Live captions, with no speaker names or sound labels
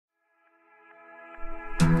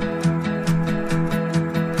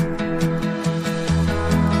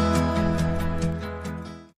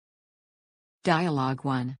Dialogue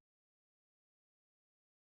 1.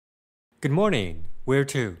 Good morning. Where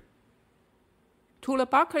to? To the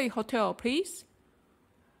Berkeley Hotel, please.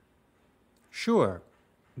 Sure.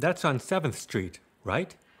 That's on 7th Street,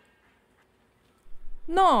 right?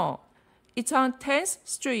 No, it's on 10th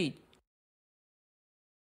Street.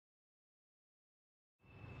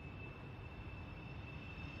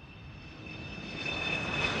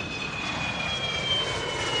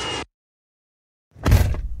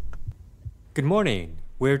 Good morning.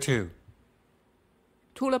 Where to?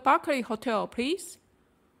 To the Berkeley Hotel, please.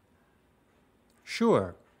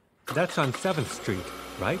 Sure. That's on 7th Street,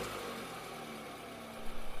 right?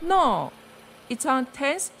 No, it's on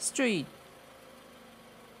 10th Street.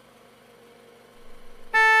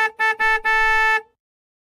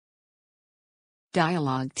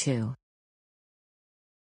 Dialogue 2.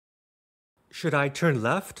 Should I turn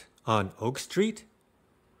left on Oak Street?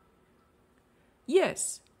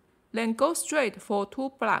 Yes, then go straight for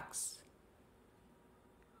 2 blocks.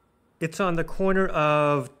 It's on the corner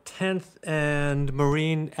of 10th and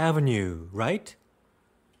Marine Avenue, right?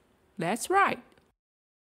 That's right.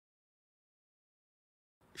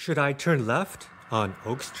 Should I turn left on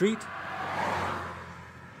Oak Street?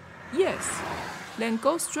 Yes, then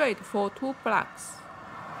go straight for 2 blocks.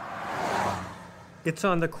 It's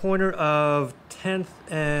on the corner of 10th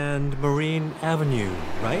and Marine Avenue,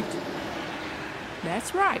 right?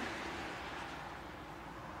 That's right.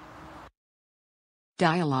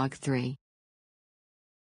 Dialogue 3.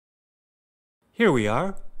 Here we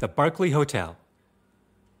are, the Berkeley Hotel.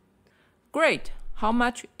 Great. How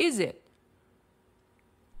much is it?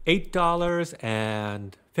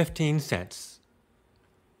 $8.15.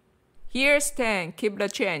 Here's 10. Keep the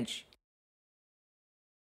change.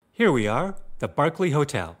 Here we are, the Berkeley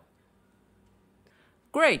Hotel.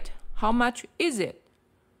 Great. How much is it?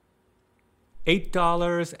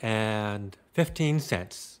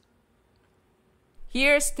 $8.15.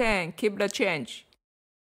 Here's 10. Keep the change.